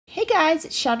guys,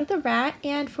 it's Shadow the Rat,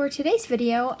 and for today's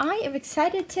video, I am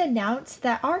excited to announce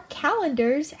that our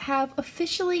calendars have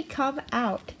officially come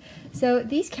out. So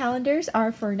these calendars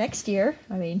are for next year,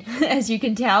 as you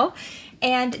can tell,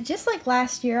 and just like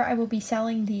last year, I will be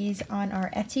selling these on our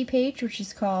Etsy page, which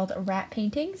is called Rat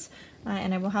Paintings.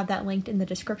 And I will have that linked in the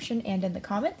description and in the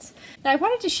comments. Now I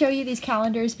wanted to show you these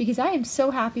calendars because I am so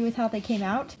happy with how they came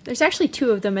out. There's actually two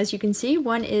of them, as you can see.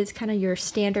 One is kind of your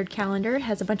standard calendar. It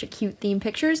has a bunch of cute theme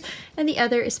pictures, and the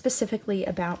other is specifically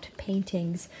about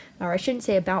paintings. Or I shouldn't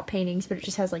say about paintings, but it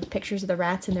just has like pictures of the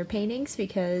rats in their paintings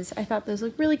because I thought those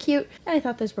looked really cute and I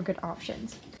thought those were good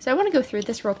options. So I want to go through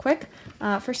this real quick.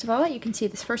 First of all, you can see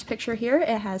this first picture here.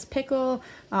 It has pickle,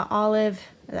 olive,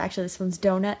 actually this one's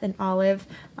donut, then olive,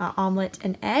 omelet,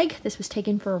 and egg. This was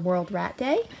taken for World Rat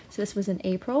Day, so this was in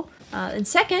April. And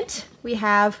second, we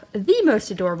have the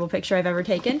most adorable picture I've ever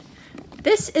taken.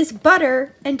 This is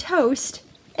butter and toast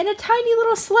in a tiny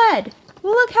little sled.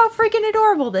 Look how freaking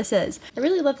adorable this is. I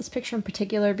really love this picture in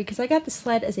particular because I got the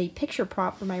sled as a picture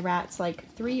prop for my rats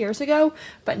like 3 years ago,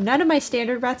 but none of my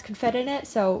standard rats could fit in it,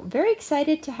 so very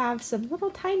excited to have some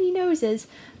little tiny noses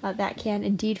that can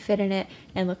indeed fit in it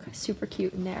and look super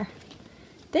cute in there.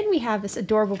 Then we have this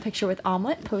adorable picture with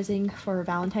Omelet posing for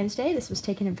Valentine's Day. This was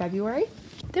taken in February.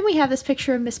 Then we have this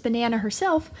picture of Miss Banana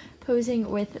herself posing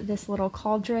with this little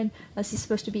cauldron. This is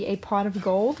supposed to be a pot of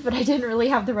gold, but I didn't really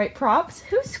have the right props.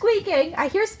 Who's squeaking? I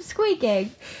hear some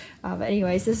squeaking. But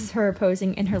anyways, this is her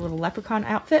posing in her little leprechaun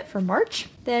outfit for March.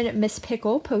 Then Miss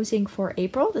Pickle posing for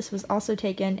April. This was also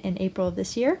taken in April of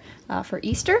this year for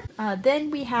Easter.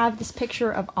 Then we have this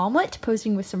picture of Omelet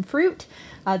posing with some fruit.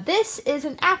 This is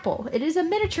an apple. It is a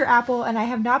miniature apple, and I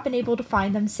have not been able to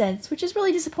find them since, which is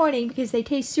really disappointing because they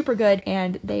taste super good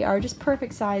and they are just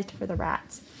perfect sized for the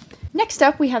rats. Next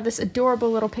up, we have this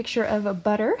adorable little picture of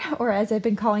Butter, or as I've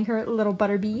been calling her, Little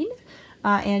Butterbean.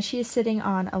 And she is sitting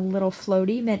on a little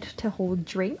floaty meant to hold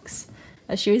drinks.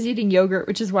 She was eating yogurt,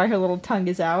 which is why her little tongue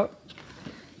is out.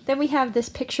 Then we have this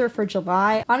picture for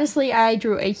July. Honestly, I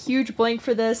drew a huge blank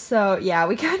for this, so yeah,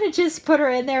 we kind of just put her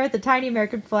in there with the tiny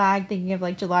American flag, thinking of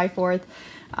like July 4th.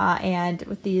 And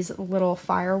with these little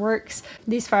fireworks.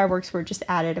 These fireworks were just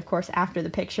added, of course, after the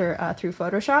picture through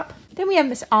Photoshop. Then we have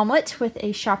Miss Omelet with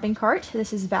a shopping cart.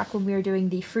 This is back when we were doing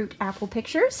the fruit apple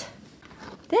pictures.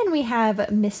 Then we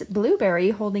have Miss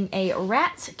Blueberry holding a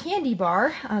Rat's candy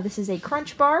bar. This is a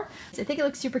crunch bar. So I think it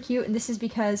looks super cute, and this is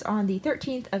because on the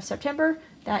 13th of September,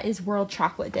 that is World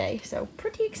Chocolate Day. So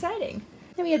pretty exciting.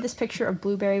 Then we have this picture of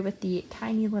Blueberry with the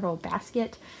tiny little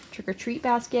basket, trick-or-treat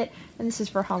basket, and this is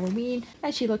for Halloween,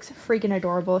 and she looks freaking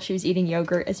adorable. She was eating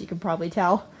yogurt, as you can probably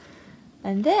tell.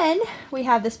 And then we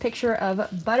have this picture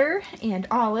of Butter and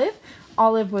Olive.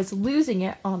 Olive was losing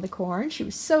it on the corn. She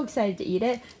was so excited to eat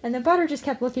it, and then Butter just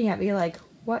kept looking at me like,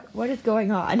 what is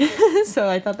going on? So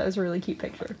I thought that was a really cute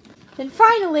picture. And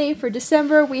finally, for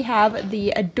December, we have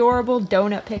the adorable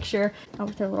donut picture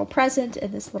with her little present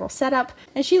and this little setup.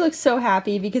 And she looks so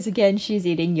happy because, again, she's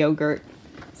eating yogurt.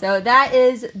 So that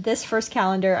is this first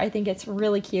calendar. I think it's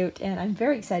really cute, and I'm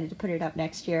very excited to put it up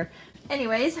next year.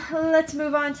 Anyways, let's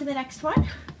move on to the next one.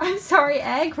 I'm sorry,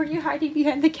 Egg, were you hiding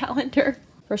behind the calendar?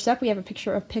 First up, we have a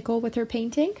picture of Pickle with her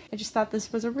painting. I just thought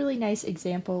this was a really nice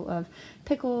example of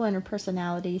Pickle and her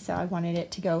personality, so I wanted it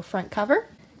to go front cover.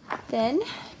 Then,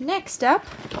 next up,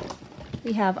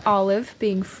 we have Olive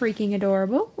being freaking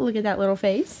adorable. Look at that little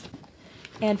face.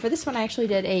 And for this one, I actually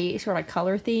did a sort of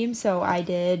color theme, so I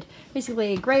did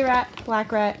basically a gray rat,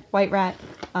 black rat, white rat.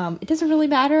 It doesn't really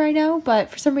matter, I know, but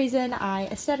for some reason, I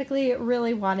aesthetically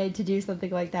really wanted to do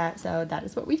something like that, so that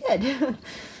is what we did.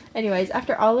 Anyways,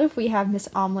 after Olive, we have Miss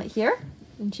Omelet here,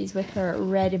 and she's with her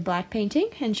red and black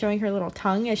painting and showing her little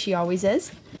tongue, as she always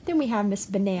is. Then we have Miss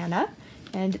Banana.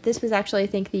 And this was actually, I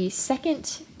think, the second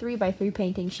 3x3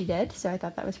 painting she did, so I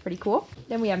thought that was pretty cool.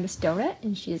 Then we have Miss Donut,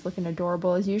 and she is looking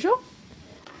adorable as usual.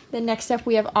 Then next up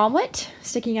we have Omelet,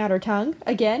 sticking out her tongue,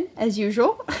 again, as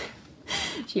usual.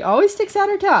 She always sticks out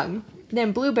her tongue.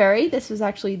 Then Blueberry, this was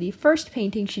actually the first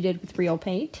painting she did with real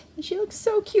paint, and she looks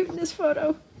so cute in this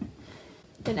photo.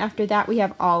 Then after that we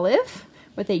have Olive,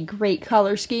 with a great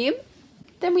color scheme.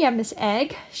 Then we have Miss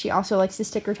Egg. She also likes to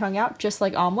stick her tongue out, just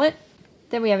like Omelet.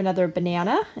 Then we have another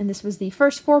Banana, and this was the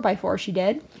first 4x4 she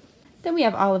did. Then we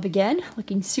have Olive again,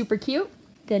 looking super cute.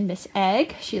 Then Miss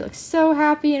Egg, she looks so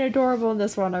happy and adorable in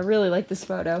this one. I really like this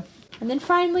photo. And then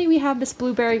finally we have Miss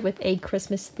Blueberry with a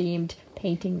Christmas-themed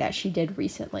painting that she did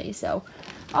recently. So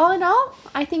all in all,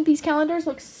 I think these calendars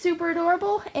look super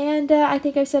adorable, and I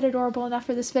think I've said adorable enough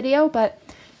for this video, but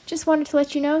just wanted to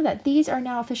let you know that these are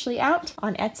now officially out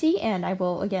on Etsy, and I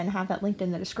will again have that linked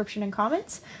in the description and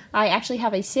comments. I actually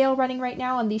have a sale running right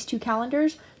now on these 2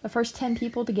 calendars. The first 10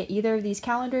 people to get either of these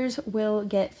calendars will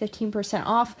get 15%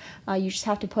 off. You just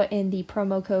have to put in the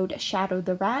promo code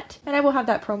ShadowTheRat, and I will have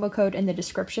that promo code in the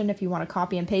description if you want to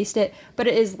copy and paste it, but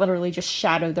it is literally just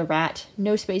ShadowTheRat,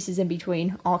 no spaces in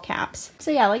between, all caps.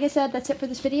 So yeah, like I said, that's it for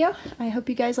this video. I hope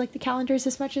you guys like the calendars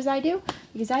as much as I do,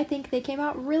 because I think they came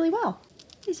out really well.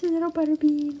 He's a little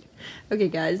butterbean. Okay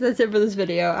guys, that's it for this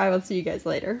video. I will see you guys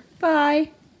later. Bye!